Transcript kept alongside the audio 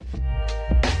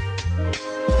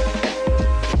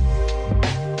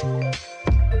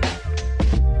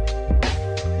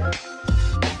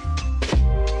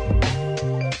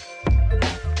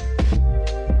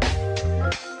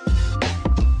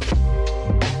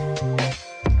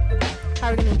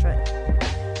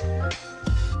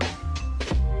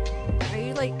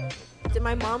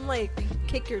my mom like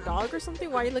kick your dog or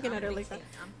something? Why are you looking at her like that?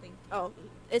 I'm thinking. Oh,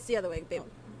 it's the other way, babe.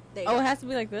 There you Oh, go. it has to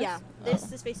be like this? Yeah,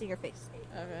 this is facing your face.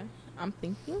 Okay. I'm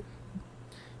thinking.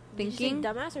 Did you say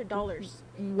dumbass or dollars?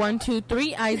 1, 2,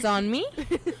 3, eyes on me.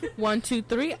 1, 2,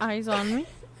 3, eyes on me.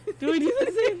 Do we do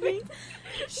the same thing?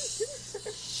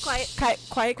 Quiet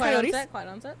Quiet on coyotes. set. Quiet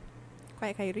on set.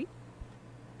 Quiet coyote.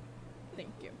 Thank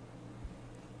you.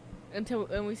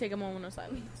 And we take a moment of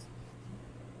silence.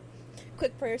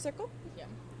 Quick prayer circle. Yeah.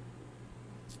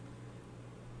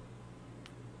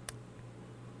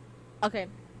 Okay.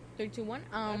 3, 2, 1.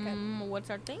 Okay. What's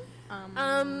our thing?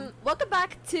 Welcome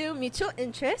back to Mutual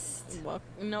Interest.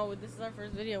 No, this is our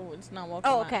first video. It's not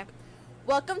welcome. Oh, okay.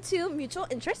 Welcome to Mutual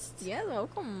Interest. Yeah,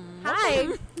 welcome. Hi.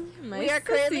 Nice We are to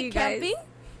currently see you guys. camping.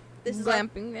 This is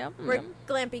glamping. Yeah. we're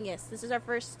glamping. Yes, this is our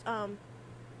first.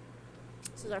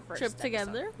 This is our first trip episode.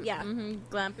 together. Yeah.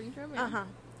 Mm-hmm. Glamping trip. Yeah.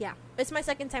 Yeah. It's my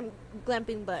second time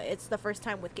glamping, but it's the first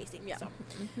time with Casey. Yeah. So.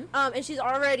 Mm-hmm. And she's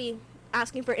already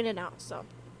asking for in and out. So,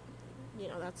 you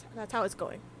know, that's how it's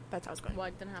going. That's how it's going. Well,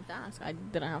 I didn't have to ask.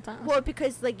 Well,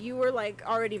 because like you were like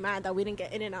already mad that we didn't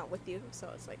get in and out with you, so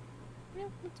it's like, yeah,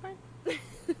 it's fine.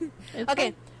 It's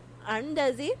okay. fine. I'm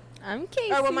Desi. I'm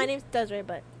Casey. Or well, my name's Desiree,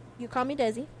 but you call me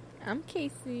Desi. I'm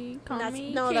Casey. Call That's,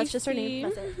 me no, Casey. that's just her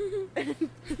name. That's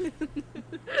it.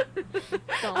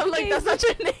 I'm like, that's not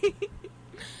your name.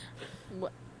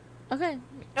 What? Okay.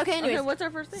 Okay. Anyways, Okay, what's our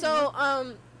first thing?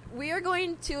 so we are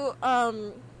going to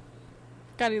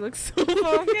God, he looks so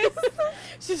focused.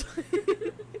 She's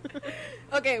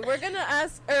okay, we're gonna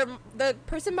ask the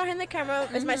person behind the camera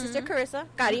is my sister Carissa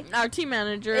Gotti. Our team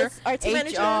manager, It's our team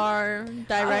HR,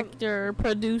 director,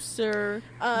 producer,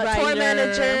 tour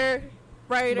manager,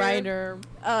 writer,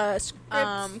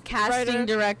 script, casting writer,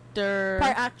 director,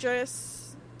 part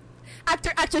actress,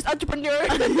 actress, entrepreneur,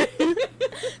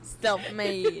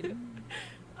 self-made,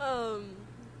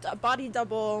 body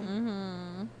double,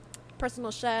 mm-hmm. personal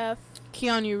chef,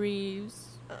 Keanu Reeves.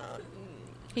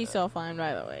 He's so fine,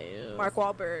 by the way. Mark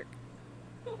Wahlberg.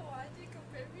 Why did you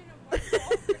compare me to Mark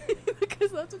Wahlberg?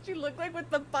 Because that's what you look like with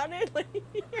the bonnet, like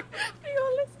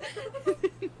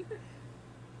frijoles.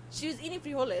 She was eating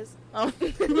frijoles. Oh.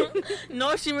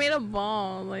 No, she made a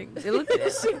ball. Like it looked.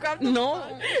 She grabbed the no.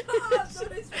 ball.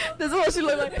 This is what she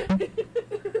looked like.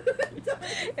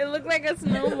 It looked like a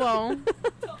snowball.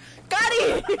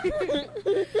 Gotti!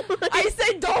 I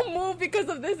said don't move because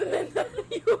of this, and then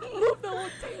you move the whole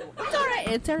table. It's alright.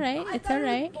 It's alright. It's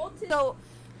alright. So,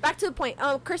 back to the point.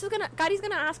 Gotti's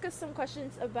gonna ask us some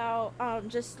questions about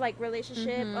just like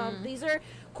relationship. Mm-hmm. These are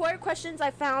core questions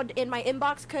I found in my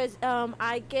inbox because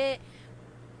I get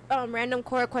random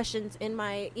core questions in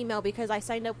my email because I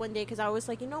signed up one day because I was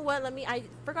like, you know what? I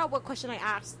forgot what question I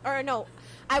asked, or no,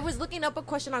 I was looking up a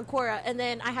question on Quora and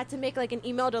then I had to make like an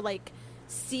email to like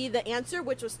see the answer,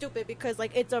 which was stupid because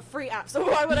like it's a free app, so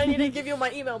why would I need to give you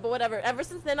my email? But whatever. Ever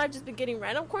since then I've just been getting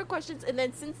random core questions, and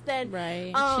then since then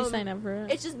Right. She signed up for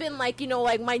it. it's just been like, you know,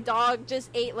 like my dog just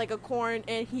ate like a corn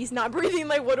and he's not breathing,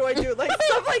 like what do I do? Like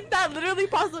stuff like that literally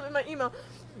pops up in my email.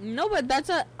 No, but that's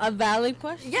a valid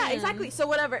question. Yeah, exactly. So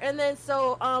whatever. And then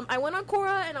so I went on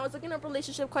Quora and I was looking up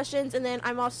relationship questions, and then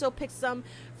I'm also picked some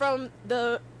from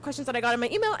the questions that I got in my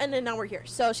email, and then now we're here.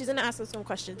 So she's gonna ask us some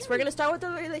questions. We're gonna start with the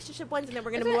relationship ones, and then we're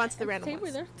gonna move on to the random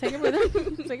ones. Take it with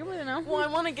her. Take it with her now. Well, I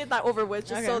want to get that over with,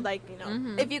 just so Okay. like, you know,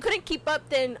 Mhm. if you couldn't keep up,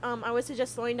 then I would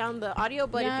suggest slowing down the audio.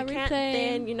 But Yeah, if you can't, replay.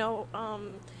 then you know,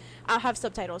 I'll have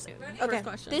subtitles. Okay. First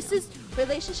question, This yeah. is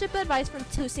relationship advice from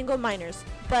 2 single minors,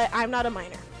 but I'm not a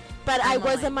minor. But I I'm a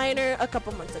was a minor. minor a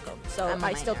couple months ago, so I'm a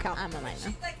I still minor. count. I'm a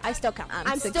minor. I still count. I'm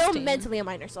I'm still 16. mentally a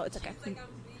minor, so it's okay.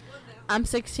 I'm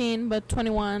 16, but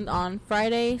 21 on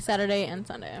Friday, Saturday, and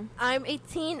Sunday. I'm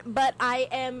 18, but I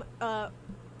am. I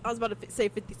was about to say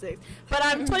 56, but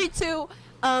I'm 22.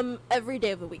 Every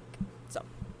day of the week. So.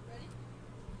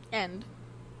 And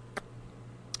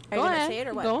Are you gonna say it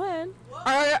or what? Go ahead.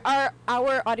 Are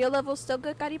our audio levels still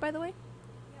good, Gotti, by the way?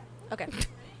 Okay.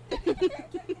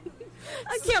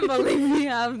 I can't believe we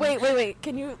have. Wait.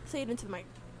 Can you say it into the mic?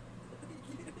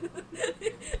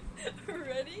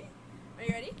 Ready? Are you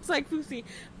ready? It's like Fusi.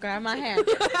 Grab my hand.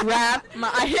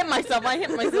 I hit myself.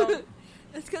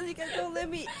 That's because you guys don't let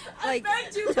me. Like,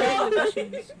 you tell you the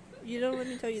questions. You don't let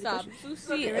me tell you Stop. the questions.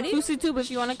 Fusi. Okay, ready? Fusi too, but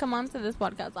if you want to come on to this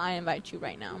podcast, I invite you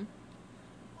right now.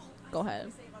 Go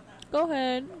ahead. Go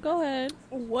ahead.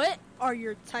 What are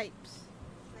your types?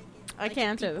 I can't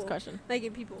answer this question. Like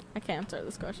in people. I can't answer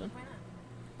this question.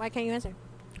 Why can't you answer?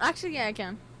 Actually, yeah, I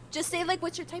can. Just say, like,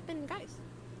 what's your type in guys?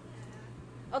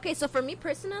 Okay, so for me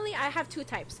personally, I have two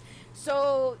types.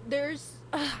 So there's,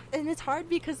 and it's hard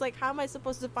because like, how am I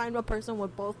supposed to find a person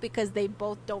with both, because they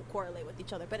both don't correlate with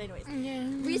each other. But anyways,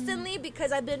 recently,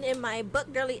 because I've been in my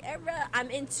book girly era, I'm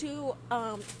into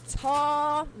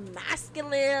tall,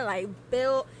 masculine, like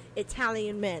built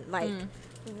Italian men, like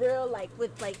real, like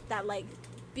with like that like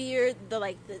beard, the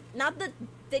like the not the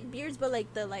thick beards, but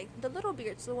like the little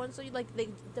beards, the ones so you like they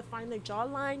define their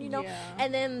jawline, you know,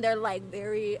 and then they're like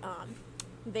very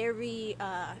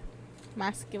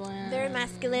masculine. Very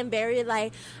masculine, very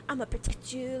like, I'ma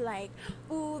protect you, like,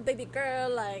 ooh, baby girl,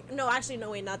 like, no, actually,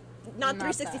 no, wait, not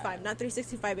 365, not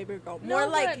 365, baby girl. More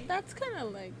like, that's kind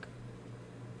of like,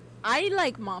 I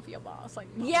like mafia boss, like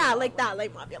mafia yeah, boss. like that,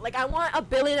 like mafia. Like, I want a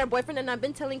billionaire boyfriend, and I've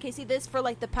been telling Casey this for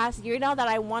like the past year now, that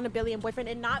I want a billionaire boyfriend,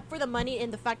 and not for the money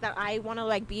and the fact that I want to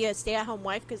like be a stay-at-home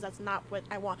wife, because that's not what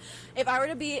I want. If I were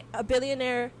to be a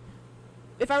billionaire.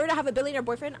 If I were to have a billionaire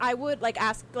boyfriend, I would like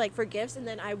ask like for gifts, and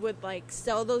then I would like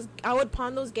sell those. I would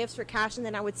pawn those gifts for cash, and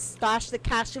then I would stash the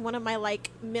cash in one of my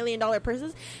like $1 million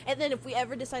purses. And then if we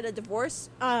ever decide to divorce,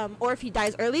 or if he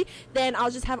dies early, then I'll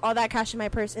just have all that cash in my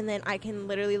purse, and then I can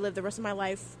literally live the rest of my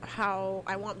life how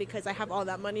I want, because I have all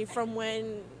that money from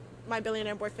when my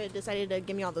billionaire boyfriend decided to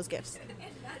give me all those gifts. And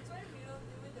that's why we don't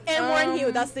do it. And Warren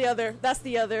Hugh, that's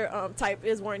the other type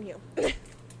is Warren Hugh.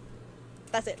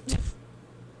 That's it.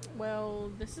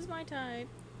 Well, this is my type.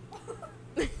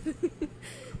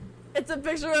 It's a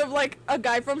picture of like a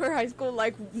guy from her high school,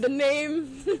 like the name,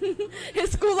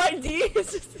 his school ID.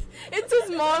 It's his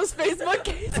mom's Facebook.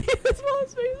 Casey, his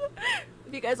mom's Facebook.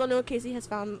 If you guys don't know, Casey has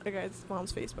found a guy's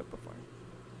mom's Facebook before.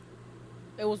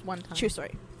 It was one time. True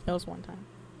story. It was one time.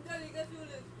 No, you guys do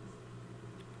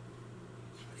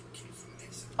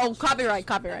this. Oh, copyright.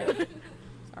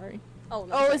 Sorry.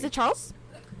 Oh, is it Charles?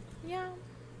 Yeah.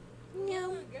 Yeah.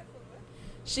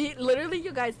 She literally,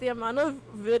 you guys, the amount of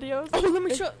videos. Oh, let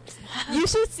me show. You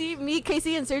should see me,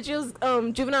 Casey, and Sergio's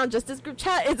juvenile justice group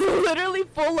chat. It's literally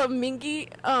full of Mingy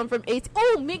from AT.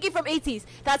 Oh, Mingy from ATs.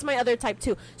 That's my other type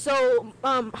too. So,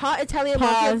 hot Italian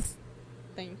mafia.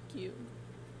 Thank you.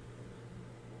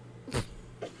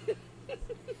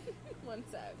 One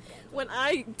sec. When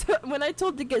I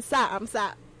told to get sat, I'm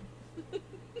sat.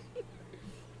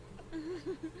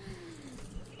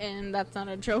 And that's not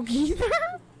a joke either.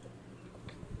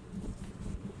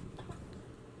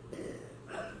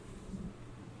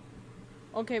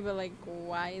 Okay, but like,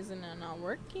 why isn't it not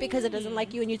working? Because it doesn't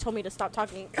like you, and you told me to stop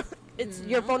talking.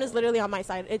 Your phone is literally on my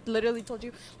side. It literally told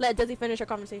you, let Desi finish her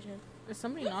conversation. Is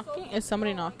somebody knocking? Is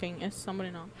somebody knocking? I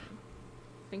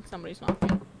think somebody's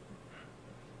knocking.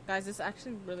 Guys, it's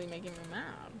actually really making me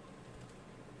mad.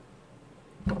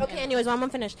 Okay, anyways, well, I'm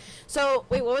unfinished. So,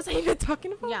 wait, what was I even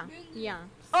talking about? Yeah.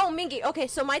 Oh, Mingy. Okay,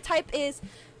 so my type is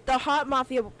the hot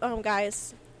mafia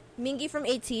guys. Mingy from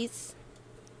ATs.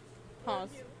 Pause.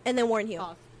 And then Warren Hugh.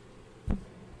 Pause.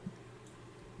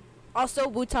 Also,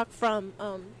 Wutak from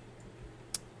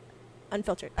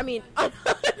Unfiltered. I mean,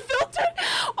 Unfiltered?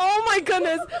 Oh my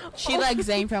goodness. She likes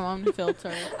Zayn from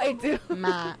Unfiltered. I do.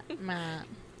 Matt.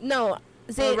 No.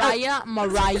 Zayn,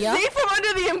 Mariah. Zayn from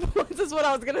Under the Influence is what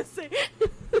I was going to say.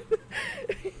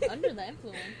 Under the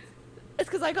Influence. It's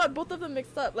because I got both of them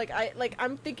mixed up.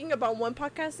 I'm thinking about one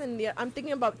podcast, and I'm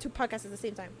thinking about two podcasts at the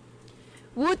same time.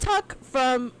 Wutak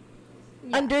from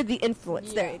Under the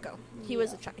Influence. There you go.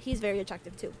 He's very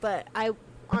attractive too. But I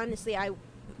honestly,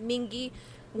 Mingy,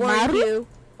 Warren Hugh,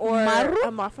 or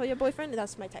a mafia boyfriend.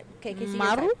 That's my type. Okay, Casey,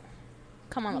 Maru,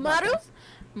 come on the podcast.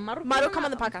 Maru, come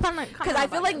on the podcast. Because I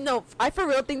feel like I for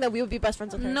real think that we would be best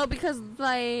friends with her. No, because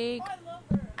like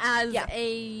as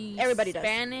a everybody does.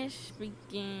 Spanish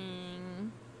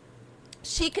speaking,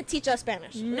 she could teach us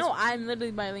Spanish. No, I'm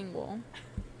literally bilingual.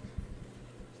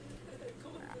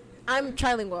 I'm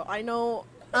trilingual. I know.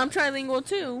 I'm trilingual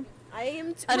too. I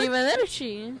am.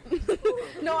 Arrivederci.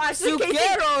 No, actually,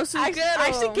 Suquero.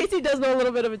 Actually, Casey does know a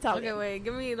little bit of Italian. Okay, wait.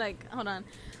 Give me hold on.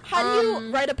 How do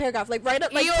you write a paragraph?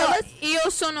 Tell us. Io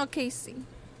sono Casey.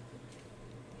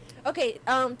 Okay,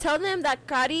 tell them that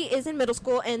Kari is in middle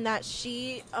school and that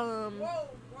she Whoa,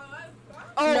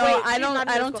 Oh, no, wait, I don't. not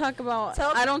I don't middle talk about.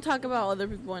 I don't talk about other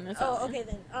people in this. Oh, okay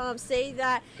then. Say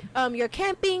that you're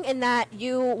camping and that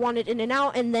you wanted In and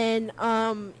Out, and then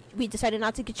we decided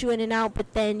not to get you In and Out,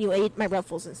 but then you ate my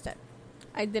Ruffles instead.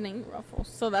 I didn't eat Ruffles,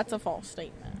 so that's a false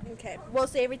statement. Okay, we'll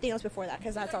say everything else before that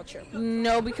because that's all true.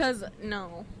 No, because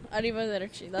no.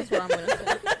 Arrivederci. That's what I'm gonna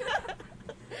say.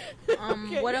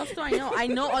 Okay. What else do I know? I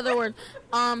know other words.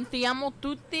 Ti amo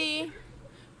tutti.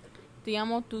 Ti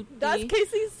amo tutti. That's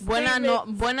Casey's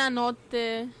statement. Buena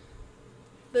notte.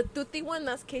 The tutti one,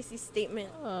 that's Casey's statement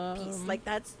piece. Like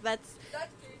that's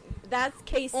That's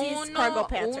Casey's cargo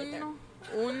pants right there.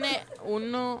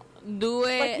 Uno, due,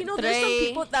 Like, you know, there's some tre.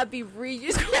 people that be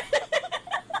reusing.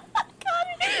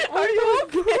 Are you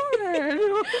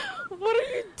good? What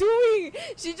are you doing?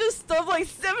 She just stuffed like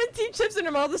 17 chips in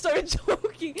her mouth and started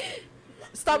choking.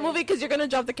 Stop moving because you're going to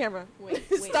drop the camera. Wait.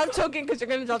 Stop choking because you're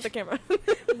going to drop the camera.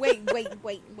 Wait.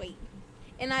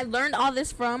 And I learned all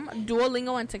this from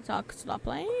Duolingo and TikTok. Stop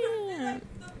playing.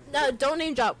 No, don't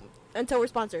name drop until we're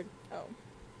sponsored. Oh.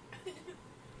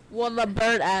 Well, the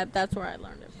bird app, that's where I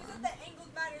learned it from. The angles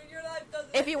matter in your life,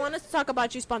 doesn't If you want us to talk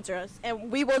about you, sponsor us.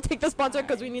 And we will take the sponsor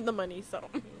because we need the money, so.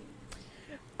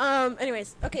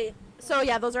 Anyways, okay. So,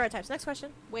 yeah, those are our types. Next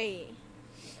question. Wait.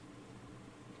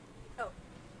 Oh.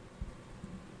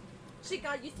 She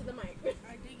got used to the mic.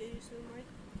 I did get used to the mic.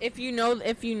 If you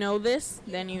know this,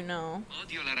 then you know.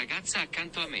 Odio la ragazza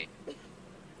accanto a me.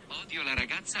 Odio la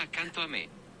ragazza accanto a me.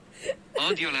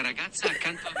 Odio la ragazza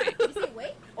accanto a me. You say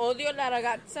wait? Odio la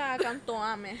ragazza canto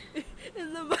ame.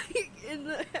 And the mic in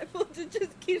the headphones, it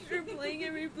just keeps replaying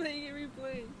and replaying and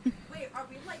replaying. Wait, are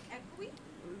we like echoey?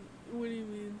 What do you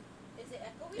mean? Is it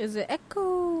echoey? Is it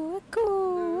echo?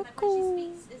 Like when she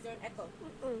speaks, is there an echo?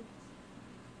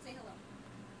 Say hello.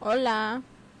 Hola.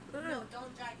 No,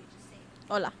 don't drag it. Just say it.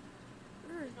 Hola.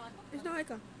 There's no echo? There's no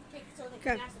echo. Okay, so then Okay.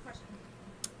 can you ask the question?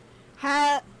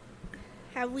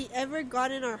 Have we ever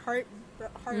gotten our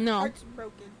No. hearts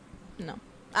broken? No.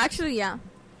 Actually, yeah.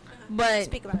 But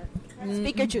Speak about it.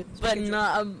 Speak your truth. Speak But your truth.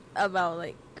 not about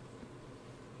like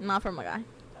not from a guy.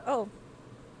 Oh.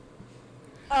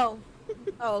 Oh.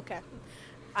 Oh, okay.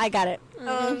 I got it.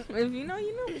 If you know,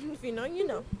 you know. If you know, you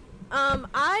know.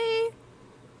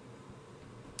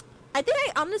 I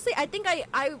think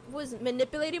I was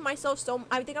manipulating myself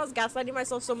I think I was gaslighting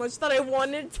myself so much that I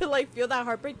wanted to like feel that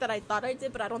heartbreak that I thought I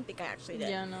did, but I don't think I actually did.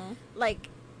 Yeah, no. Like,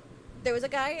 there was a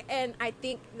guy, and I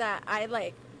think that I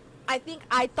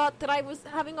thought that I was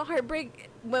having a heartbreak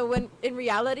when in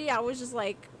reality I was just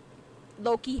like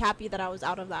low-key happy that I was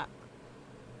out of that.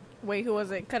 Wait, who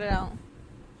was it? Cut it out.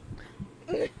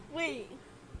 Wait.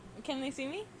 Can they see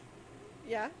me?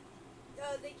 Yeah?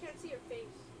 They can't see your face.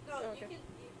 No, Okay. you can.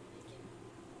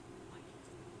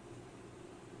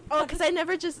 Oh, because I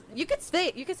never just... You could say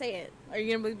it. Are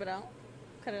you gonna bleep it out?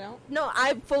 Cut it out? No,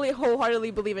 I fully,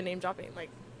 wholeheartedly believe in name dropping. Like,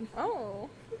 Oh.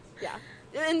 yeah.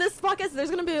 In this podcast, there's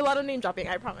going to be a lot of name dropping,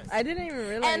 I promise. I didn't even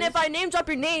realize. And if I name drop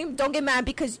your name, don't get mad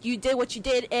because you did what you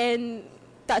did and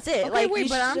that's it. Okay, like, wait, you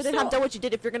but I'm shouldn't have still- done what you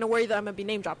did if you're going to worry that I'm going to be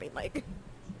name dropping. Like,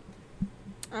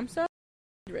 I'm so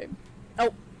babe.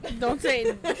 oh. Don't say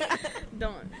it.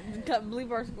 Don't cut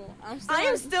bleep our school. I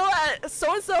am still at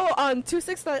so-and-so on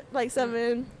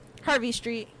 2667 Harvey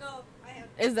Street. No, I have.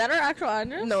 Is that our actual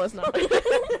address? No, it's not.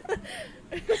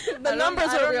 The numbers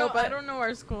I are don't real, know, but I don't know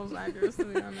our school's address to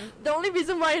be honest. the only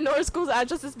reason why I know our school's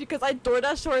address is because I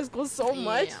DoorDash to our school so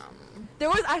much. There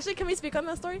was actually, can we speak on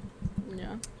that story?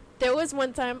 Yeah. There was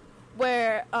one time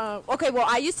where,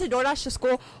 I used to DoorDash to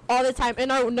school all the time, and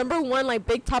our number one, like,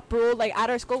 big top rule, like, at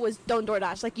our school was don't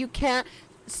DoorDash. Like, you can't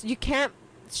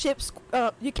ship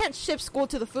school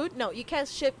to the food. No, you can't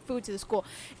ship food to the school.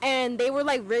 And they were,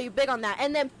 like, really big on that.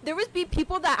 And then there would be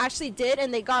people that actually did,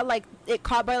 and they got, like, it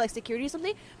caught by, like, security or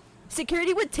something.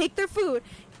 Security would take their food,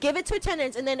 give it to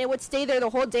attendants, and then it would stay there the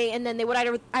whole day, and then they would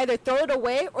either throw it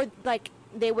away or, like,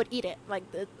 they would eat it.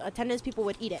 Like, the attendance people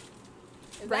would eat it.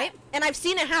 Right? And I've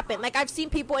seen it happen. Like, I've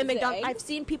seen people in Is it McDonald's. eggs? I've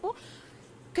seen people...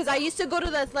 Because I used to go to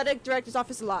the athletic director's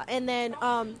office a lot. And then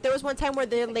there was one time where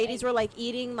the ladies were, like,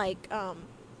 eating, like... I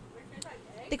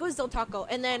think it was Del Taco.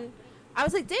 And then I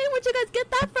was like, dang, where'd you guys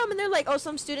get that from? And they're like, oh,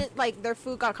 some student, like, their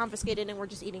food got confiscated and we're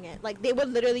just eating it. Like, they would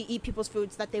literally eat people's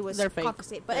foods that they was They're fake.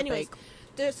 confiscated. But They're anyways,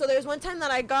 fake. so there's one time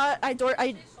that I DoorDashed,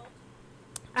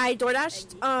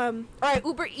 or I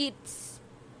Uber Eats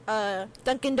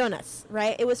Dunkin' Donuts,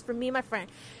 right? It was for me and my friend.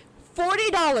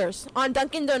 $40 on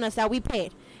Dunkin' Donuts that we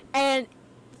paid. And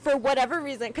for whatever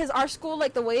reason, because our school,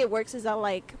 like, the way it works is that,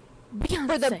 like,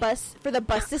 for the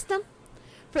bus system,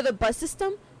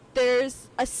 there's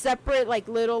a separate, like,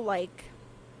 little, like,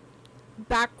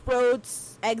 back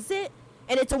roads exit,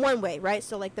 and it's a one-way, right?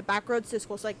 So, like, the back roads to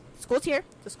school. So, like, school's here,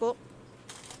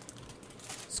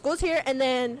 school's here, and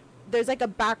then there's, like, a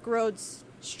back roads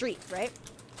street, right?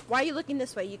 Why are you looking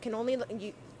this way? You can only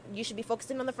you should be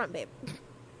focusing on the front, babe.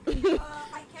 I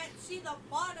can't see the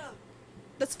bottom.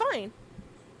 That's fine.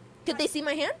 Could they see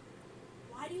my hand?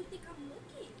 Why do you think I'm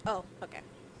looking? Oh, okay.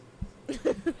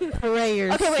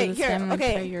 Prayers. Okay, wait, to the here, family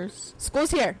okay. Prayers.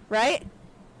 School's here, right?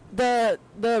 The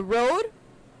road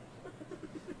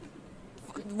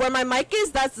where my mic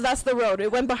is, that's the road. It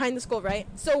went behind the school, right?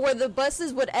 So where the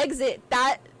buses would exit,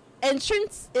 that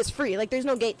entrance is free. Like, there's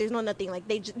no gate, there's no nothing. Like,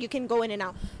 you can go in and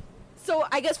out. So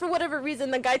I guess for whatever reason,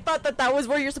 the guy thought that was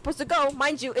where you're supposed to go.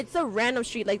 Mind you, it's a random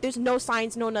street. Like, there's no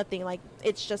signs, no nothing. Like,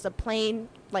 it's just a plain,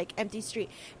 like, empty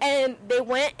street. And they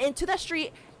went into that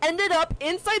street, ended up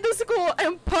inside the school,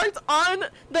 and parked on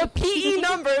the PE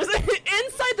numbers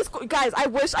inside the school. Guys, I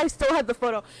wish I still had the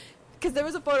photo. Because there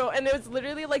was a photo, and it was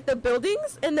literally, like, the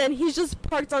buildings, and then he's just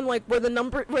parked on, like, where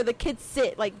the kids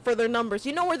sit, like, for their numbers.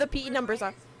 You know where the PE numbers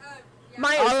are.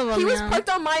 Myers. All of them, he was yeah. parked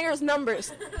on Myers'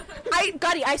 numbers.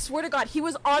 I swear to God, he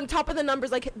was on top of the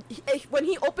numbers. Like, when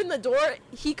he opened the door,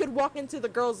 he could walk into the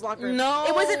girls' locker room. No.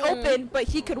 It wasn't open, but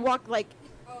he could walk, like,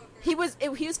 he was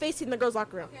facing the girls'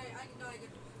 locker room.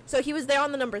 So he was there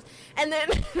on the numbers. And then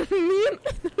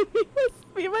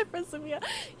me and my friend Samia,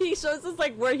 he shows us,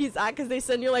 like, where he's at, because they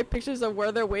send you, like, pictures of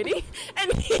where they're waiting.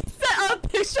 And he sent a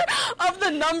picture of the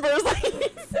numbers. Like, he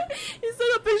sent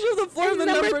a picture of the floor of the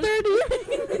numbers.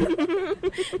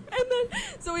 30. And then,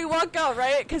 so we walk out,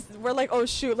 right? Because we're like, oh,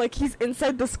 shoot, like, he's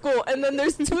inside the school. And then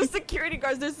there's two security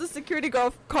guards. There's the security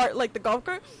golf cart, like, the golf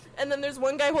cart. And then there's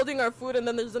one guy holding our food. And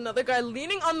then there's another guy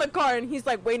leaning on the car. And he's,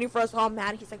 like, waiting for us, all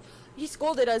mad. He's like, he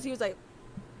scolded us. He was like,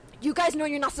 you guys know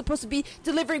you're not supposed to be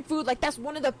delivering food. Like, that's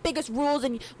one of the biggest rules.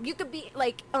 And you could be,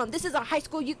 like, this is a high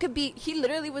school. You could be, he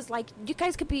literally was like, you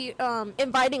guys could be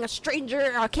inviting a stranger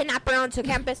or a kidnapper onto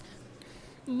campus.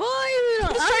 Boy,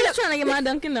 I'm just trying to get my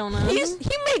Dunkin' Donuts. He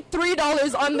made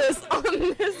 $3 on this.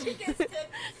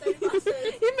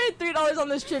 He made $3 on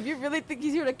this trip. You really think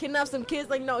he's here to kidnap some kids?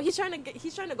 Like, no, he's trying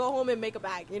to go home and make a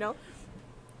bag, you know?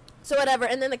 So whatever,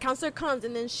 and then the counselor comes,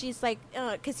 and then she's like,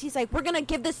 because he's like, we're gonna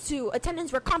give this to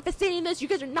attendance, we're confiscating this, you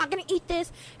guys are not gonna eat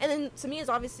this. And then Samia's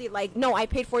obviously like, no, I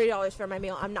paid $40 for my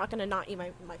meal, I'm not gonna not eat my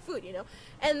food, you know.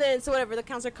 And then so whatever, the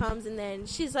counselor comes, and then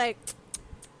she's like,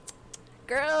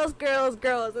 girls,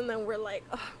 and then we're like,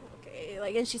 oh, okay,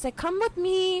 like, and she's like, come with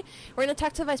me, we're gonna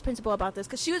talk to the vice principal about this,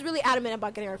 because she was really adamant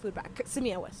about getting our food back.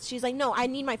 Samia was. She's like, no, I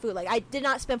need my food, like, I did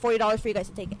not spend $40 for you guys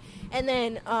to take it. And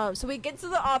then so we get to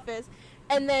the office.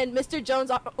 And then Mr. Jones,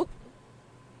 no,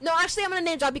 actually, I'm going to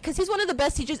name drop because he's one of the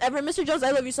best teachers ever. Mr. Jones,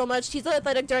 I love you so much. He's the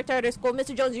athletic director at our school.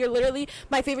 Mr. Jones, you're literally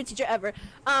my favorite teacher ever.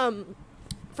 For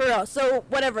real. So,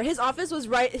 whatever. His office was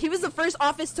right. He was the first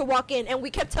office to walk in. And we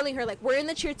kept telling her, like, we're in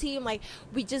the cheer team. Like,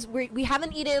 we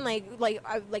haven't eaten.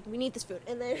 Like, we need this food.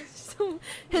 And then, so,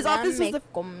 his office was the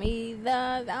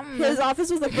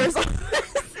first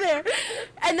office there.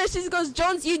 And then she goes,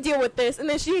 Jones, you deal with this. And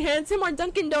then she hands him our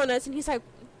Dunkin' Donuts. And he's like,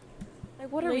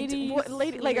 what are we doing?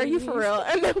 Like, are you for real?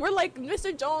 And then we're like,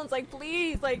 Mr. Jones, like,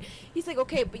 please. Like, he's like,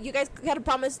 okay, but you guys gotta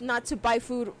promise not to buy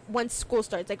food once school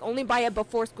starts. Like, only buy it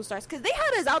before school starts. Because they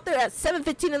had us out there at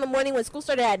 7:15 in the morning when school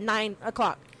started at 9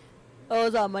 o'clock. Oh, it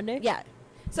was on Monday? Yeah.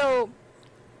 So,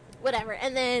 whatever.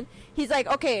 And then he's like,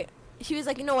 okay. He was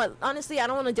like, you know what? Honestly, I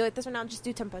don't want to do it this one now. Just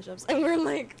do 10 push-ups. And we're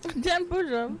like, 10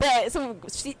 push-ups. Bet. So,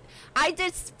 I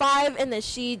did 5, and then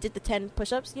she did the 10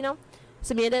 push-ups, you know?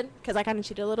 Samia did, because I kind of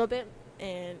cheated a little bit.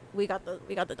 And we got the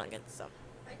Dunkins, so.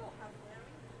 I go halfway.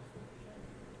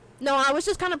 No, I was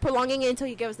just kind of prolonging it until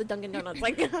you gave us the Dunkin' Donuts.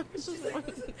 Like, I was just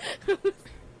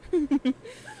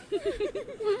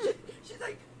She's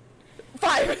like,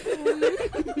 5.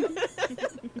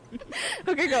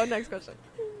 Okay, go. Next question.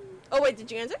 Oh, wait, did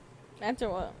you answer? Answer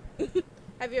what?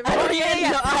 Have you ever? Oh,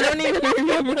 yeah. No, I don't even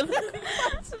remember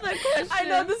that. I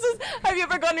know, this is, have you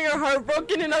ever gotten your heart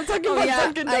broken? And I'm talking about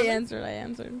Dunkin' Donuts. I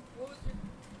answered. what was your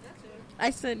answer? I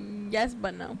said yes,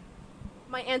 but no.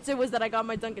 My answer was that I got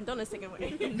my Dunkin' Donuts taken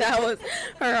away. That was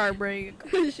her heartbreak.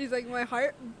 She's like, my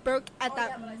heart broke at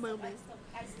that moment.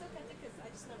 I still kept it because I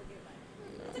just never gave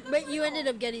it back. But you ended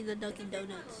up getting the Dunkin'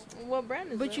 Donuts. What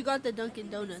brand is But it? you got the Dunkin'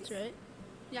 Donuts, right?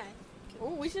 Yeah.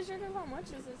 Oh, we should check out how much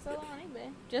is it sell on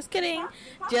eBay. Just kidding.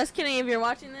 Just kidding. If you're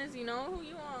watching this, you know who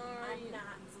you are. I'm not.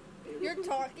 You're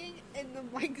talking, and the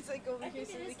mic's like over here,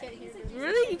 so we can't hear you.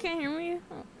 Really? You can't hear me?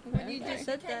 Oh, When you just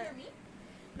said that.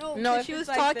 No, No, no, if she was it's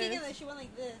like talking, this. and then she went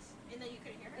like this. And then you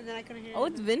couldn't hear her? And then I couldn't hear Oh, her.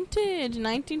 it's vintage.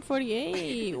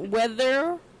 1948.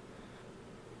 Weather.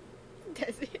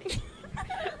 Desi.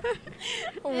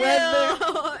 Weather. Ew.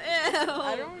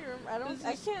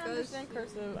 I can't understand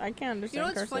cursive. I can't understand You know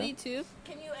what's cursive. funny too?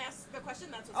 Can you ask the question?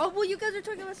 That's what's Oh, well, you guys are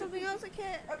talking about something else. I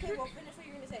can't. Okay, well, finish what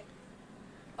you're going to say.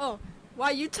 Oh,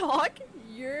 while you talk,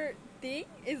 your thing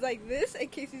is like this, and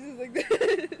Casey's is like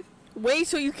this. Wait,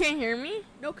 so you can't hear me?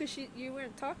 No, because you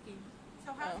weren't talking.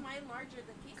 So how's Oh. mine larger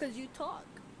than Keith's? Because you talk.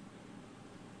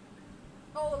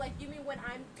 Oh, like you mean when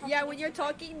I'm talking? Yeah, when you're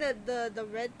talking, the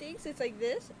red things, it's like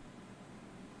this.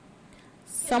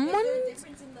 Someone's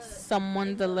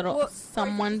a little, Well,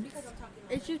 someone.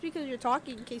 It's just because you're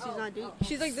talking, Casey's not doing.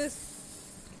 She's like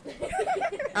this.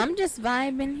 I'm just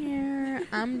vibing here.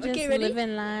 I'm just Okay, ready?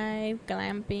 living life,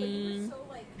 glamping.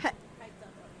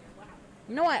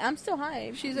 No, I'm still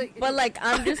hyped. She's like, but like,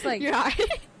 I'm just like, you're high.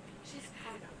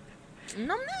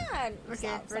 no, I'm not. Okay,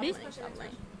 Stop ready?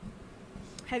 lying.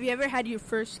 Have you ever had your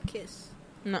first kiss?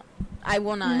 No, I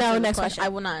will not. No, answer this next question. question. I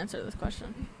will not answer this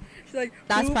question. She's like,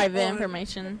 That's move private on.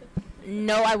 information.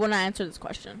 No, I will not answer this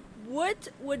question. What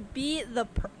would be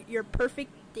your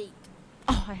perfect date?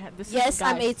 Oh, I had this. Yes,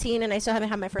 I'm guys. 18 and I still haven't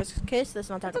had my first kiss. Let's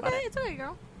not talk It's about okay. it. It's okay,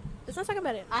 girl. Let's not talk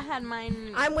about it. I had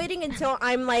mine. I'm waiting until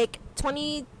I'm like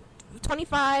 20,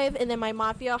 25, and then my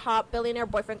mafia hot billionaire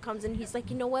boyfriend comes in. He's like,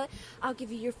 you know what? I'll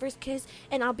give you your first kiss,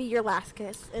 and I'll be your last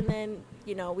kiss. And then,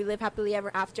 you know, we live happily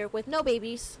ever after with no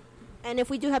babies. And if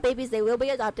we do have babies, they will be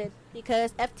adopted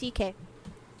because FTK.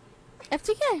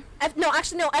 FTK. No,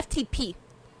 actually, no, FTP.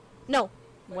 No,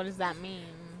 What does that mean?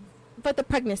 but the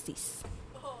pregnancies.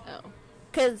 Oh.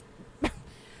 Because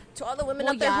to all the women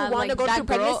Well, out there yeah, who want to like go that through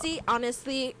girl- pregnancy,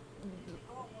 honestly,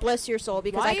 bless your soul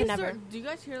because I can never. Do you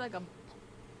guys hear like a?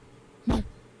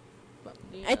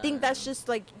 I think that's just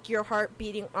like your heart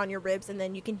beating on your ribs, and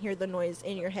then you can hear the noise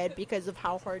in your head because of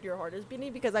how hard your heart is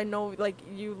beating. Because I know, like,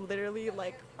 you literally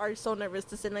like are so nervous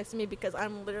to sit next to me because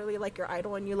I'm literally like your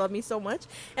idol and you love me so much,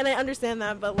 and I understand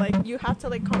that. But like, you have to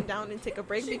like calm down and take a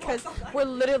break because we're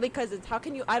literally cousins. How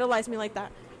can you idolize me like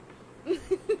that?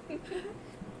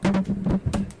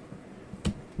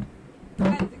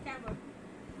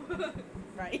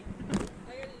 Right.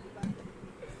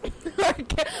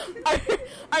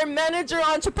 our manager,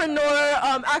 entrepreneur,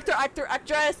 actor,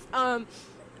 actress, our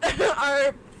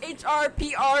HR,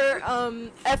 PR,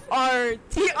 FR,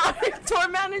 TR, tour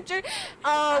manager.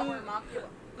 Our mafia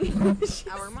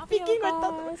Speaking with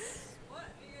boss.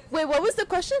 Wait, what was the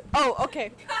question? Oh,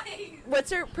 okay. What's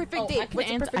your perfect Oh, date? I can What's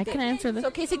your answer- perfect I date? can answer this. So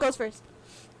Casey goes first.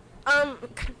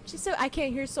 She said I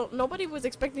can't hear, so nobody was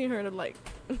expecting her to like.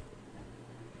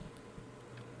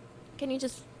 Can you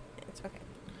just? It's okay.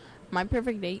 My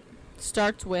perfect date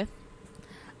starts with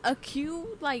a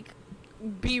cue, like,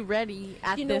 be ready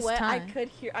at You know this what? time.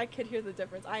 I could hear the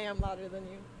difference. I am louder than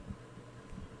you.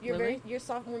 You're Really? you're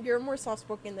soft. You're more soft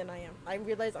spoken than I am. I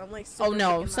realize I'm like. Super Oh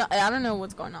no, freaking so, loud. I don't know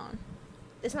what's going on.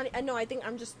 It's not. I know. I think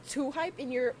I'm just too hype,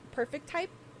 and you're perfect hype,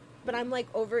 but I'm like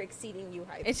over exceeding you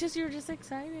hype. It's just you're just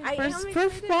excited. I first, am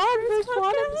first excited. pod, First first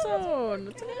pod podcast.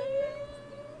 episode.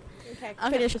 Okay. Okay,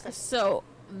 Finish this. so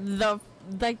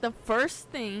the first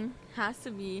thing has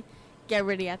to be get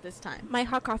ready at this time. My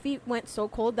hot coffee went so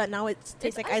cold that now it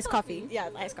tastes like iced coffee. coffee. Yeah,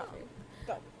 iced coffee.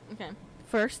 Go. Okay,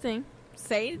 first thing,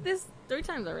 say this 3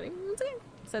 times already. It's okay.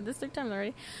 Said this 3 times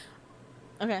already.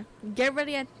 Okay, get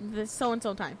ready at this so and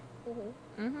so time.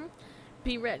 Mm-hmm.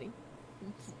 Be ready.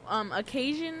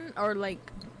 Occasion or like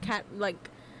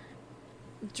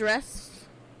dress,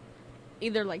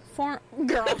 either like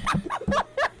girl.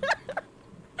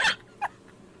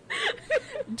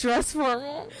 Dress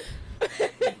formal.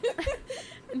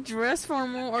 Dress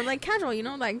formal or like casual, you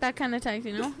know, like that kind of type,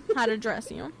 you know, how to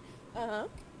dress, you know. Uh-huh.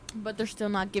 But they're still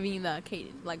not giving you the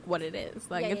occasion, like what it is.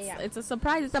 Like Yeah, it's a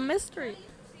surprise. It's a mystery.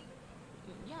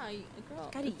 Yeah, girl.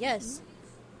 Gotti, yes.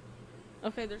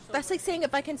 Okay, there's. So That's like saying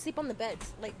if I can sleep on the bed.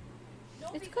 Like,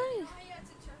 it's good.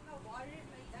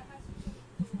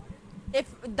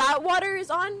 if that water is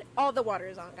on, all the water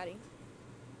is on, Gotti.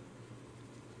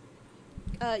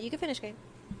 You can finish, game.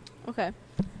 Okay,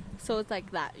 so it's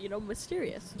like that, you know,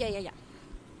 mysterious. Yeah.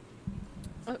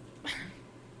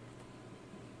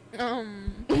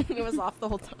 It was off the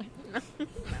whole time. It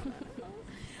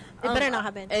better not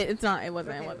have been. It's not. It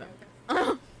wasn't. Okay, It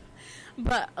wasn't.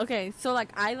 But okay, so like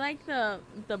I like the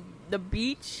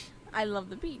beach. I love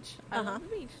the beach. I Uh-huh. love the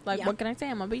beach. Like Yeah. what can I say?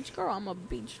 I'm a beach girl. I'm a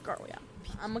beach girl. Yeah,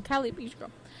 I'm a Cali beach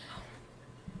girl.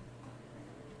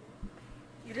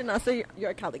 You did not say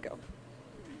you're a Cali girl.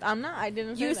 I'm not. I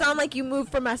didn't. You say that. sound like you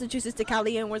moved from Massachusetts to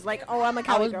Cali and was like, "Oh, I'm a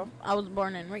Cali girl." I was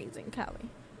born and raised in Cali,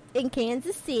 In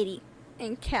Kansas City,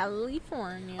 in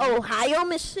California. Ohio,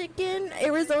 Michigan,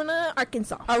 Arizona,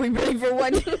 Arkansas. are we ready for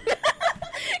what?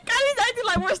 Cali's acting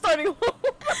like we're starting home.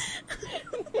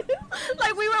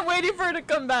 Like we were waiting for her to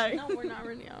come back. No, we're not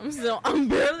ready. I'm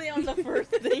barely on the first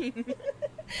thing.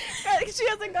 She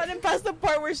hasn't gotten past the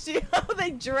part where how they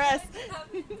dress.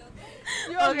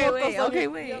 Okay, wait. Okay.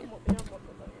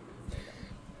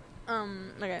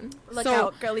 Look so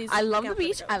out, girlies. I love Look the out for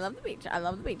beach. the I girls. love the beach. I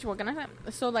love the beach. What can I say?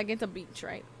 So like it's a beach,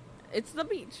 right? It's the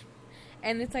beach,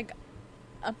 and it's like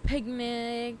a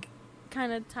picnic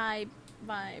kind of type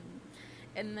vibe.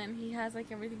 And then he has like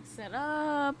everything set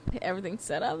up,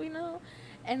 you know.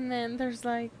 And then there's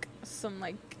like some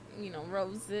like, you know,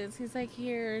 roses. He's like,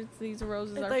 here, it's these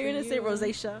roses. I are thought you were for gonna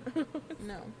say rosacea.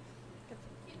 No.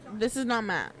 This is not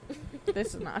Matt.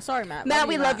 This is not. Sorry, Matt. Matt,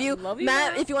 we love you. Love you,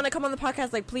 Matt, if you want to come on the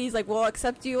podcast, like, please, like, we'll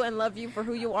accept you and love you for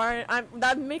who you are.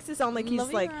 That makes it sound like he's, Love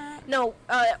you, like... Matt. No,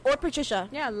 or Patricia.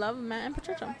 Yeah, I love Matt and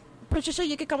Patricia. Patricia,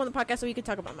 you could come on the podcast so we could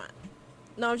talk about Matt.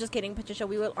 No, I'm just kidding, Patricia.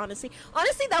 We will honestly,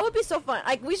 that would be so fun.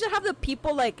 Like, we should have the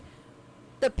people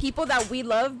that we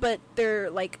love, but they're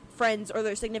like friends or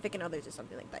their significant others or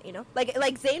something like that. You know,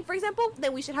 like Zane, for example.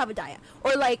 Then we should have a Daya,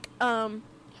 or like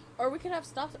or we could have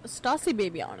Stassi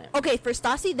baby on it. Okay, for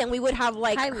Stassi, then we would have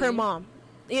like Kylie. her mom.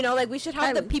 You know, like we should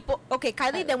have the Kylie. people. Okay,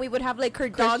 Kylie. Then we would have like her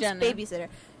Kris dog's Jenner. babysitter.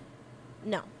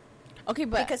 No, Okay,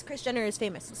 but because Kris Jenner is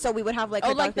famous, so we would have like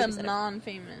her like the dog's babysitter.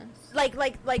 non-famous.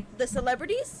 like the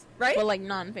celebrities, right? Well, like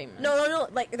non-famous. No,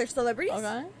 like they're celebrities.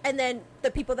 Okay. And then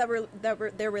the people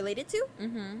they're related to,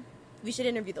 Mm-hmm. we should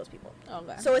interview those people.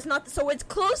 Okay. So it's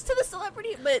close to the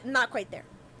celebrity, but not quite there.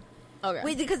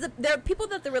 Okay. Because there are people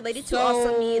that they're related to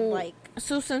also need like.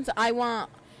 So since I want.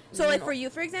 So like for you,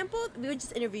 for example, we would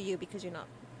just interview you because you're not,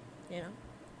 you know.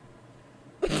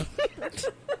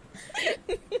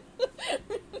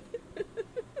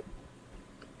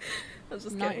 I was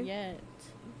just Not kidding. yet.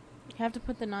 You have to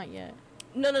put the not yet.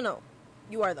 No.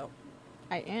 You are though.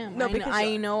 I am. No, I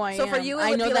because know I am. So for you, it I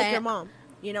would know be that like your mom.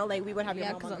 You know, like we would have your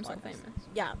Yeah, mom because on I'm the so podcast. famous.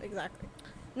 Yeah, exactly.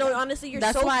 No, honestly, you're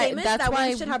That's so why- famous that's that why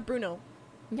we should have Bruno.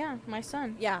 Yeah, my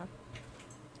son. Yeah.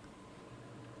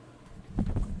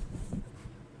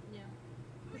 Yeah.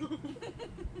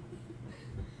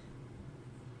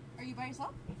 Are you by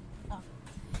yourself? Oh.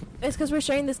 It's because we're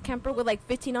sharing this camper with like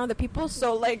 15 other people.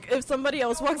 So like, if somebody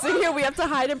else walks in here, we have to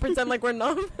hide and pretend like we're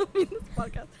not filming this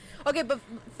podcast. Okay, but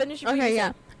finish your. Okay,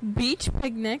 yeah. Beach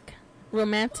picnic,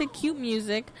 romantic, cute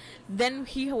music. Then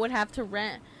he would have to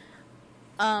rent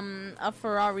a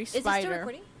Ferrari Is it Spider. still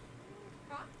recording?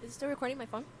 Is it still recording my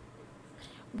phone?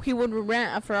 He would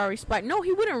rent a Ferrari Spider. No,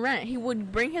 he wouldn't rent. He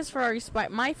would bring his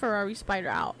my Ferrari Spider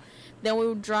out. Then we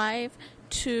would drive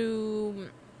to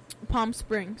Palm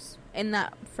Springs in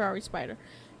that Ferrari Spider.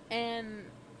 And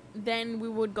then we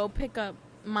would go pick up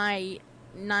my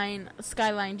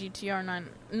Skyline GTR 9.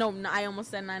 No, I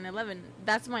almost said 911.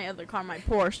 That's my other car, my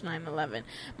Porsche 911.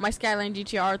 My Skyline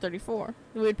GTR 34.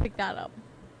 We would pick that up.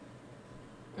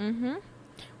 Mm-hmm.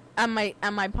 At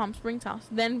my Palm Springs house.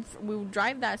 Then we would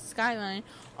drive that Skyline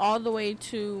all the way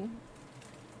to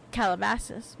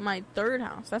Calabasas, my third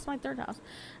house. That's my third house.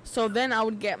 So then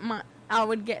don't mess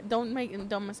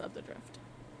up the drift.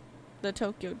 The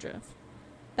Tokyo drift.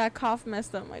 That cough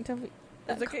messed up my Tokyo.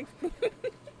 That's okay.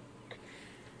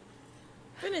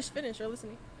 Finish. We're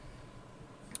listening.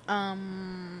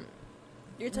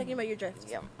 You're talking about your drift.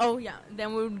 Yeah. Oh yeah.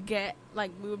 Then we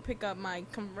would pick up my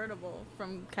convertible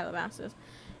from Calabasas.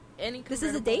 This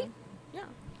is a date? Yeah.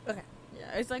 Okay.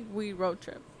 Yeah, it's like we road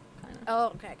trip, kind of. Oh,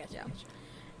 okay, I got you.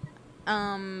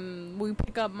 Yeah. We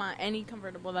pick up any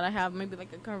convertible that I have, maybe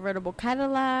like a convertible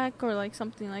Cadillac or like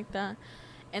something like that,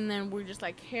 and then we're just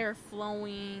like hair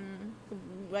flowing,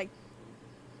 like.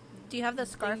 Do you have the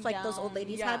scarf like those old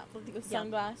ladies had? With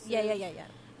sunglasses. Yeah.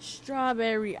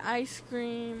 Strawberry ice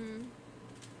cream.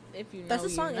 If you know, That's a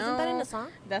song. you know. Isn't that in the song?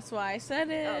 That's why I said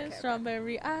it. Okay.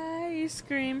 Strawberry ice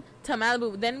cream to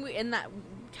Malibu. Then we in that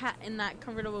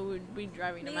convertible we would be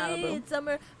driving to Malibu. It's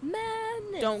summer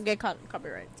madness. Don't get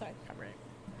copyright. Sorry, copyright.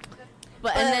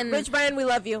 But And and then, then Rich Brian, we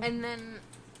love you. and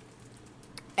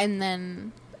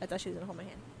then I thought she was gonna hold my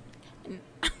hand.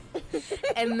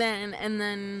 and then And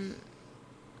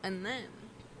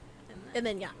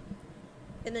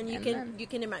then you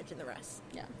can imagine the rest.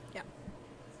 yeah.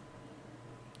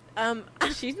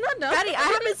 She's not done. Patty, I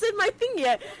haven't said my thing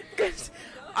yet. 'Cause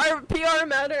our PR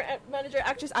manager,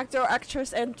 actress, actor,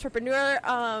 actress, entrepreneur,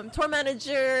 tour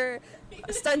manager,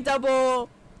 stunt double,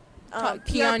 PR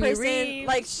Keanu person,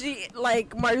 Reeves.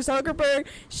 like Mark Zuckerberg.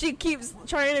 She keeps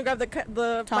trying to grab the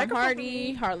Tom microphone Hardy, from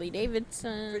me. Harley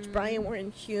Davidson, Rich Brian,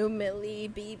 Warren Hugh, Millie,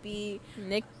 BB,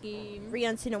 Nikki,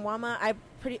 Rian Sinawama.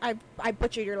 I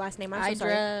butchered your last name. I'm so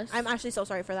sorry. Idris. I'm actually so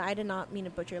sorry for that. I did not mean to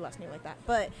butcher your last name like that.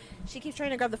 But she keeps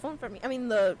trying to grab the phone from me. I mean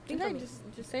the thing Didn't from I me.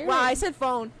 just say Wow, it? I said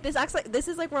phone. This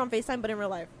is like we're on FaceTime, but in real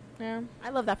life. Yeah. I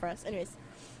love that for us. Anyways,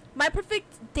 my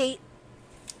perfect date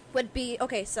would be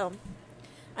okay. So,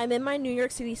 I'm in my New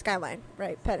York City skyline,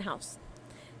 right, penthouse,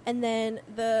 and then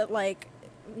the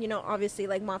obviously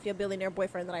like mafia billionaire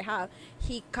boyfriend that I have,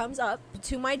 he comes up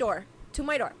to my door.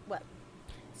 What?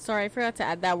 Sorry, I forgot to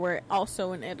add that we're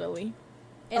also in Italy,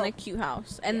 in a cute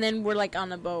house, and then we're like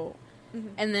on a boat,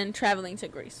 and then traveling to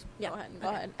Greece. Yeah. Go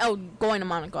ahead. Oh, going to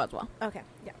Monaco as well. Okay.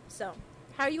 Yeah. So,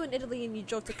 how are you in Italy and you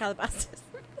drove to Calabasas?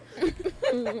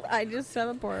 I just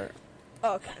teleport.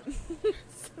 Oh, okay.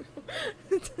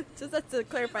 Just have to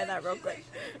clarify that real quick.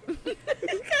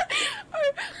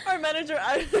 our manager,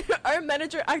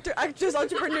 actor, actress,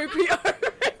 entrepreneur, PR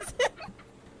person.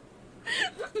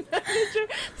 Manager,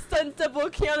 stunt double,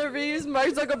 Keanu Reeves, Mark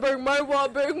Zuckerberg, Mark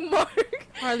Wahlberg, Mark.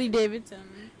 Harley Davidson.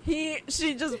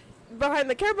 She just behind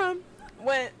the camera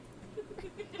went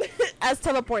as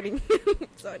teleporting.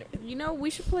 So anyway. You know, we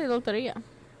should play Loteria.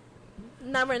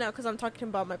 Not right now because I'm talking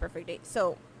about my perfect date.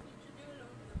 So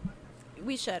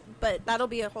we should, but that'll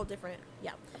be a whole different.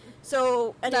 Yeah.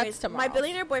 So anyways, my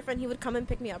billionaire boyfriend, he would come and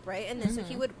pick me up, right? And then so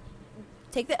he would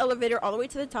take the elevator all the way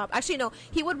to the top. Actually, no,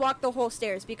 he would walk the whole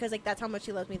stairs because like that's how much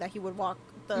he loves me, that he would walk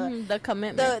the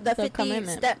commitment, the 50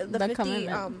 commitment, step, the 50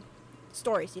 commitment.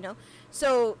 Stories, you know.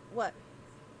 So what?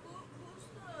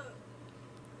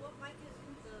 What mic is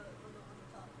on the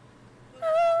top?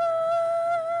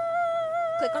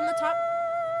 Click on the top.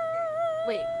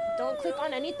 Wait, don't click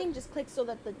on anything. Just click so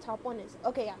that the top one is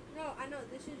okay. Yeah. No, I know.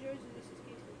 This is yours and this is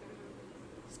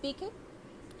Casey's. Speaking.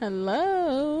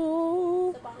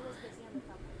 Hello. The bottom is Casey on the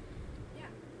top. Yeah,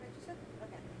 I just said that.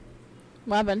 Okay.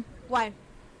 What happened? Why?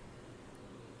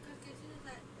 Because Casey's is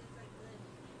like this.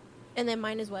 And then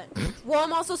mine is what? Well,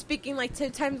 I'm also speaking like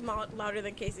 10 times louder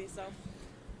than Casey, so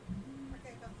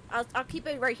Okay, go. I'll keep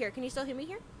it right here. Can you still hear me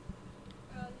here?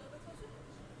 A little bit closer?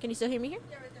 Can you still hear me here?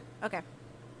 Yeah, right there. Okay.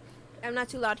 I'm not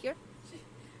too loud here.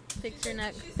 Fix your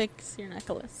neck. Fix your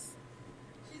necklace.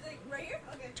 She's like, right here?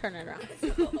 Okay. Turn it around.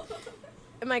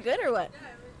 Am I good or what?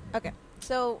 Yeah, Okay.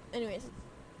 So, anyways,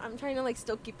 I'm trying to like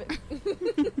still keep it.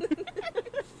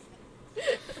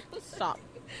 Stop.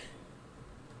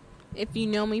 If you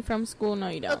know me from school, no,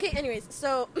 you don't. Okay. Anyways,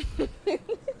 so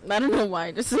I don't know why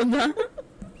I just said that.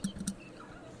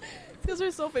 because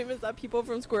we're so famous that people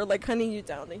from school are like hunting you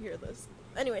down to hear this.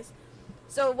 Anyways,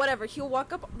 so whatever. He'll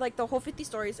walk up like the whole 50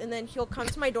 stories, and then he'll come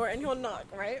to my door and he'll knock.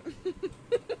 Right?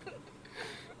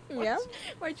 Yeah.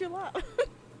 Why'd you laugh?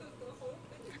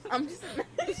 I'm just.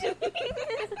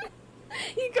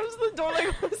 He comes to the door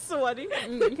like sweaty.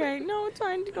 Okay, no, it's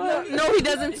fine. Go ahead. No, he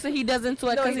doesn't. He doesn't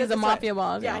sweat No, because he he's a doesn't sweat. mafia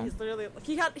boss. Yeah, no. he's literally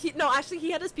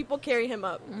he had his people carry him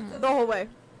up the whole way.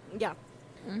 Yeah.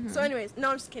 So anyways, no,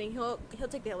 I'm just kidding. He'll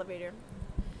take the elevator.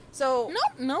 So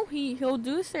No, he'll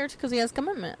do the stairs because he has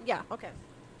commitment. yeah, okay.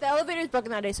 The elevator is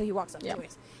broken that day, so he walks up. Yeah.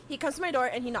 Anyways, he comes to my door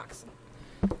and he knocks.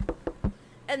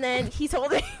 And then he's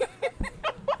holding.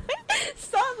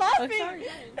 Stop laughing. sorry.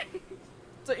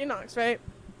 So he knocks, right?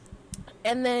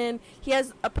 And then he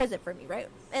has a present for me, right?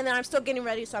 And then I'm still getting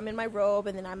ready, so I'm in my robe,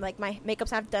 and then I'm like, my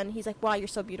makeup's half done. He's like, wow, you're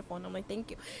so beautiful. And I'm like,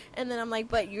 thank you. And then I'm like,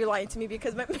 but you're lying to me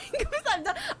because my makeup is half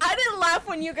done. I didn't laugh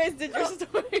when you guys did your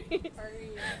story.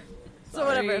 So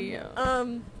whatever.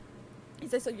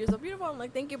 He's like, so you're so beautiful. I'm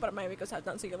like, thank you, but my makeup's half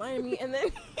done, so you're lying to me. And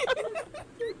then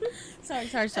Sorry.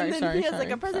 and then he has like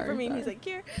a present for me, and he's like,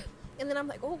 here. And then I'm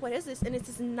like, oh, what is this? And it's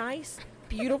this nice,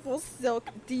 beautiful silk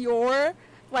Dior,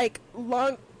 like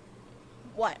long.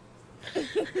 What?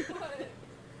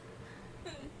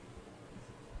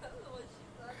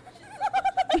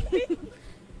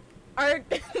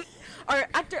 our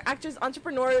actor, actress,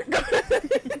 entrepreneur.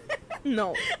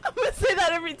 No. I'm gonna say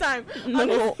that every time. No. I'm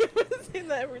gonna say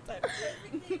that every time.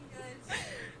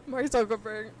 Mark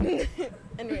Zuckerberg.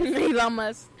 Anyways, Elon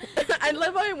Musk. I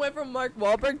love how I went from Mark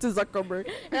Wahlberg to Zuckerberg,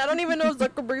 and I don't even know if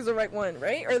Zuckerberg's the right one,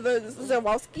 right? Or the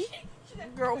Zawalski?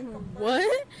 Girl,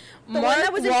 What? the one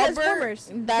that was in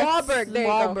Transformers. That's Wahlberg. There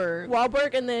Wahlberg. you go.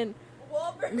 Wahlberg, and then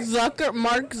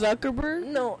Mark Zuckerberg.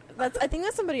 no, I think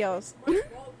that's somebody else.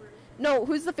 No,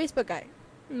 who's the Facebook guy?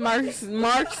 Mark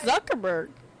Zuckerberg.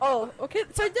 Oh, okay.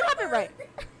 So I did have it right.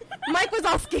 Mike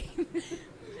Wazowski.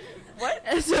 What?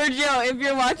 Sergio, if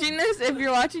you're watching this, No,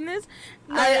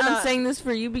 you're I'm not. saying this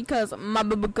for you because my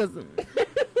cousin.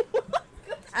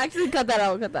 Actually, cut that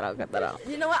out.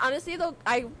 You know what? Honestly, though,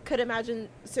 I could imagine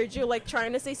Sergio like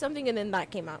trying to say something, and then that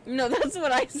came out. No, that's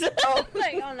what I said.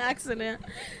 Like on accident.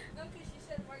 No, because she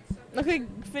said Mark Zuckerberg. Okay,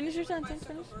 finish your sentence.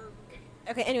 Finish.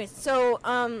 Okay. Anyways, so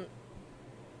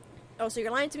oh, so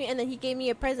you're lying to me, and then he gave me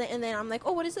a present, and then I'm like,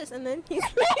 oh, what is this? And then he's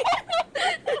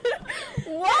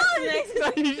what? Next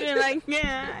question, I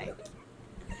can't.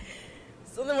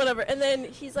 So then whatever, and then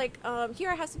he's like, here,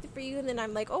 I have something for you, and then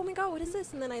I'm like, oh my god, what is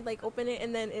this? And then I like open it,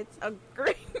 and then it's a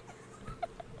grape.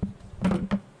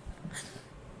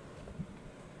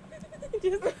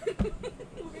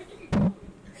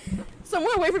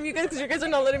 Somewhere away from you guys, because you guys are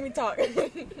not letting me talk.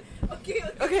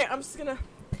 Okay, I'm just gonna.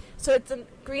 So it's a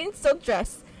green silk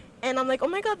dress, and I'm like, oh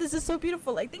my god, this is so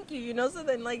beautiful. Like, thank you, you know. So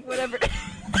then, like, whatever.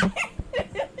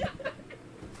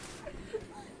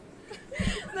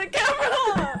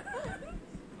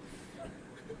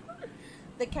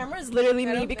 The camera is literally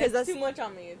I me don't- because it's that's too much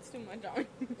on me. It's too much on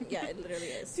me. yeah, it literally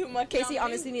is. Too much. Casey on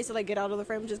me. honestly needs to like get out of the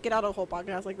frame. Just get out of the whole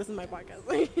podcast. Like this is my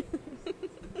podcast.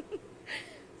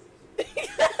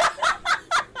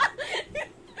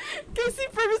 Casey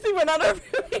purposely went out of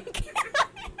her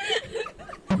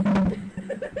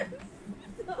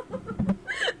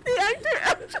the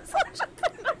actor just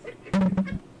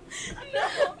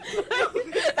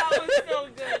That was so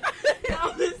good.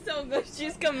 That was so good.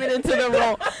 She's committed to the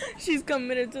role. She's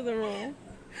committed to the role.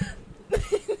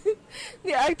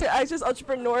 the actor, actress,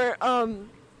 entrepreneur,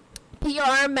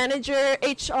 PR manager,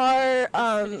 HR,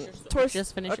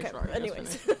 Just finish okay, your story.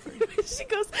 anyways. she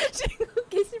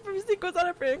Casey purposely goes on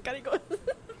her friend and Cari goes.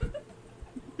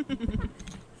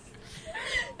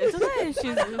 It's okay.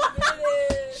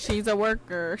 She's a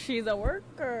worker. She's a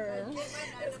worker.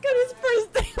 He's got his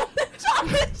first day on the job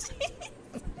machine.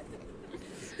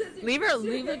 Leave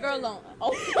the girl alone.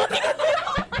 Oh.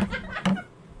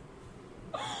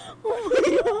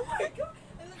 Oh my god.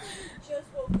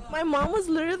 My mom was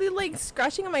literally like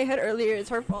scratching on my head earlier. It's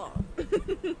her fault.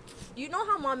 You know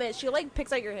how mom is. She like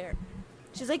picks at your hair.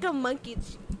 She's like a monkey.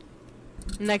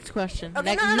 Next question.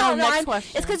 Okay, Next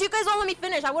question. It's because you guys won't let me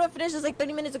finish. I would have finished this like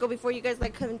 30 minutes ago before you guys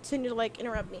like continue to like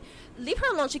interrupt me. Leave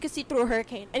her alone. She could see through a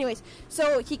hurricane. Anyways,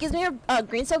 so he gives me a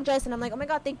green silk dress, and I'm like, oh my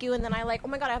god, thank you. And then I like, oh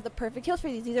my god, I have the perfect heels for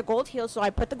these. These are gold heels. So I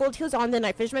put the gold heels on. Then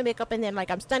I finish my makeup, and then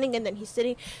like I'm stunning. And then he's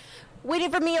sitting,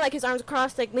 waiting for me, like his arms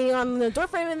crossed, like leaning on the door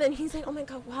frame. And then he's like, oh my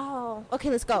god, wow. Okay,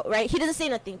 let's go. Right? He doesn't say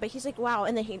nothing, but he's like, wow.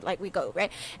 And then we go.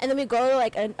 Right? And then we go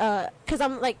like cause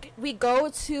I'm like we go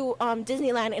to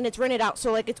Disneyland, and it's rented out.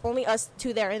 So like it's only us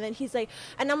two there. And then he's like,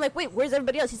 and I'm like, wait, where's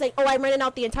everybody else? He's like, oh, I rented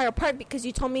out the entire park because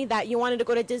you told me that you wanted to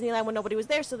go to Disneyland when nobody was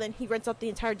there. So then he rents out the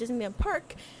entire Disneyland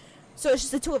park. So it's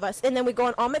just the two of us. And then we go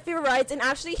on all my favorite rides. And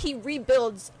actually he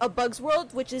rebuilds a Bug's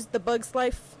World, which is the Bug's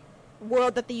Life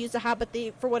world that they used to have, but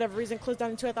they for whatever reason closed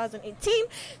down in 2018.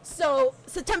 So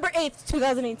September 8th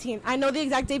 2018, I know the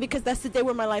exact day because that's the day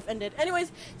where my life ended.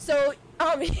 Anyways, so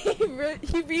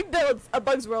he rebuilds a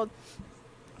Bug's World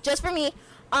just for me.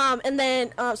 And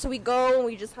then so we go and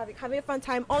we just having a fun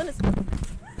time all in this.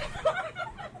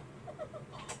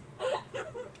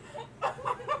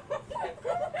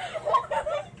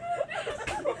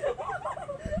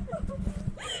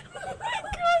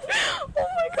 Oh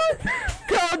my god.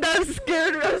 God, that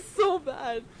scared me so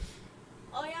bad.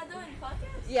 Oh, yeah, doing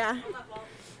podcast? Yeah. Oh, my fault.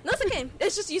 No, it's okay.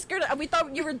 It's just you scared. We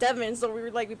thought you were Devin, so we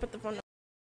were like, we put the phone.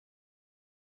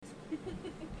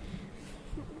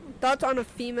 Thoughts on a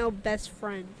female best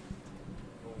friend?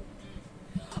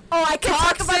 Oh, I can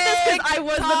talk about this because I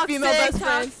was the female best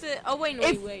friend. Oh,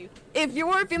 wait. If you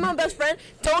were a female best friend,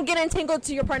 don't get entangled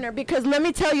to your partner because let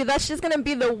me tell you, that's just gonna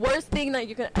be the worst thing that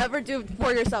you can ever do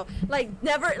for yourself. Like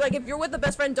never, like if you're with a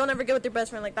best friend, don't ever get with your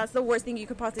best friend. Like that's the worst thing you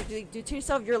could possibly do to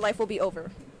yourself. Your life will be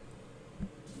over.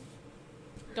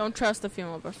 Don't trust the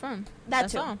female best friend.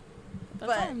 That's all.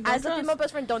 But as a female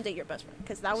best friend, don't date your best friend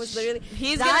because that was literally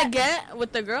he's gonna get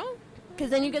with the girl. Because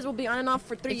then you guys will be on and off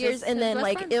for 3 It's years, just and his then best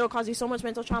like friend. it'll cause you so much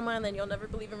mental trauma, and then you'll never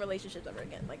believe in relationships ever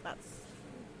again. Like that's.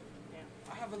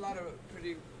 I have a lot of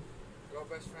pretty girl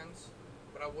best friends,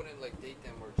 but I wouldn't like date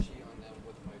them or cheat on them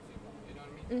with my female. You know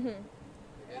what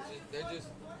I mean? They're just.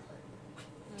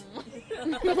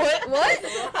 What?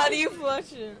 How do you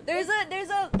flush it? There's a.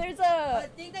 I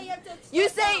think that you have to. You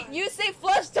say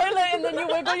flush toilet, and then you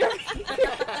wiggle your.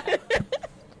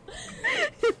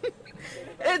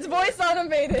 It's voice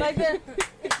automated. Like that.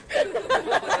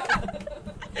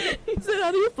 He said,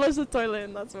 "How do you flush the toilet?"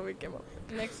 And that's what we came up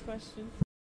with. Next question.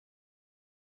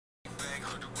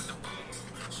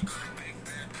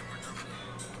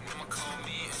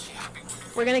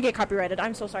 We're gonna get copyrighted.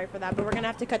 I'm so sorry for that, but we're gonna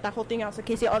have to cut that whole thing out. So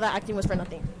Casey, all that acting was for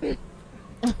nothing.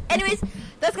 Anyways,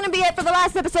 that's gonna be it for the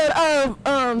last episode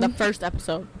of The first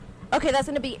episode. Okay, that's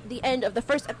gonna be the end of the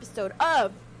first episode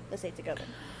of. Let's say it together.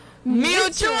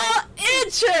 Mutual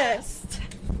interest.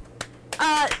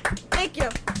 Thank you.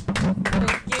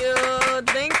 Thank you.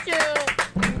 Thank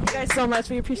you guys so much.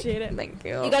 We appreciate it. Thank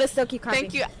you. You gotta still keep clapping.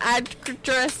 Thank you,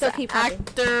 actress, Still keep clapping.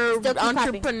 actor, Still keep clapping.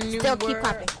 entrepreneur. Still keep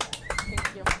clapping.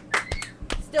 Thank you.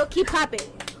 Still keep clapping.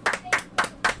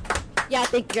 Yeah,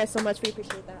 thank you guys so much. We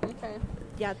appreciate that. Okay.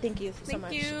 Yeah, thank you so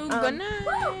much. Thank you. Good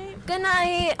night. Good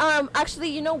night. Actually,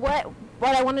 you know what?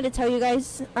 What I wanted to tell you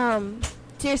guys.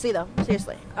 Seriously though.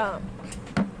 Seriously.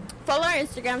 Follow our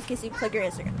Instagrams. Casey, plug your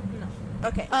Instagram. No.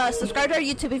 Okay. Subscribe to our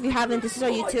YouTube if you haven't. This is our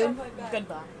YouTube.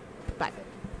 Goodbye. Bye.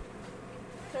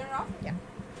 Turn it off? Yeah.